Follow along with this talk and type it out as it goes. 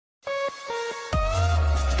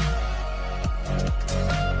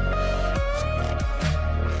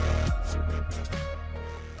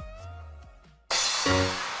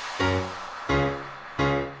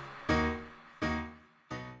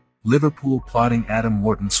Liverpool plotting Adam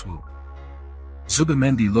Wharton swoop.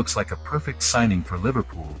 Zubimendi looks like a perfect signing for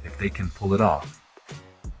Liverpool if they can pull it off.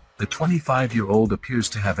 The 25-year-old appears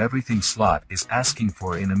to have everything Slot is asking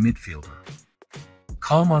for in a midfielder.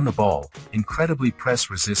 Calm on the ball, incredibly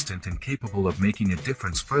press-resistant and capable of making a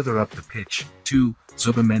difference further up the pitch. 2.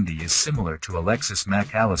 Zubimendi is similar to Alexis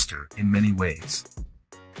Mac Allister in many ways.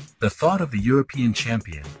 The thought of the European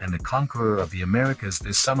champion and the conqueror of the Americas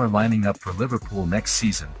this summer lining up for Liverpool next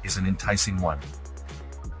season is an enticing one.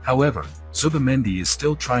 However, Zubimendi is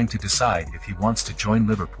still trying to decide if he wants to join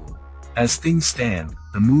Liverpool. As things stand,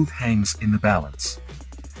 the move hangs in the balance.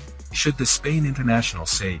 Should the Spain international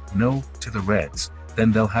say no to the Reds,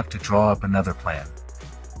 then they'll have to draw up another plan.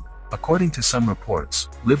 According to some reports,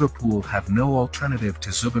 Liverpool have no alternative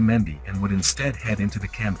to Zubimendi and would instead head into the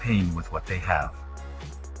campaign with what they have.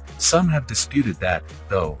 Some have disputed that,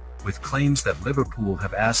 though, with claims that Liverpool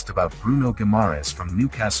have asked about Bruno Guimaraes from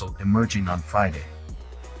Newcastle emerging on Friday.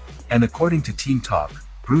 And according to Team Talk,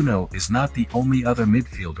 Bruno is not the only other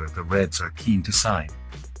midfielder the Reds are keen to sign.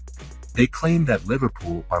 They claim that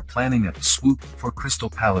Liverpool are planning a swoop for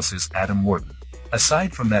Crystal Palace's Adam Wharton.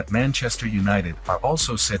 Aside from that, Manchester United are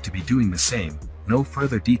also said to be doing the same. No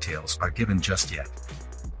further details are given just yet.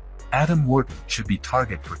 Adam Wharton should be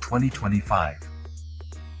target for 2025.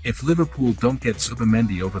 If Liverpool don't get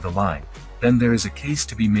Zubimendi over the line, then there is a case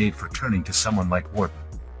to be made for turning to someone like Wharton.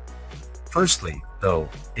 Firstly, though,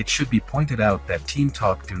 it should be pointed out that Team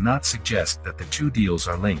Talk do not suggest that the two deals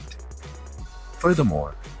are linked.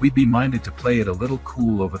 Furthermore, we'd be minded to play it a little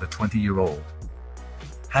cool over the 20-year-old.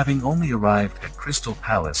 Having only arrived at Crystal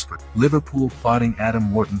Palace for Liverpool plotting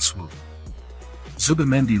Adam Wharton swoop.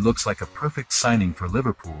 Zubimendi looks like a perfect signing for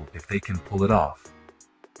Liverpool if they can pull it off.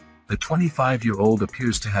 The 25-year-old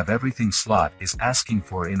appears to have everything Slot is asking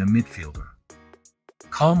for in a midfielder.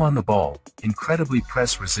 Calm on the ball, incredibly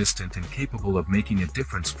press-resistant and capable of making a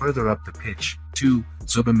difference further up the pitch. 2.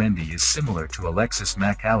 Zubimendi is similar to Alexis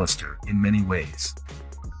Mac Allister in many ways.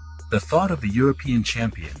 The thought of the European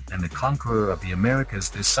champion and the conqueror of the Americas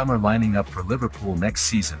this summer lining up for Liverpool next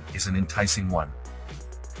season is an enticing one.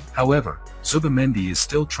 However, Zubimendi is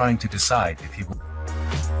still trying to decide if he will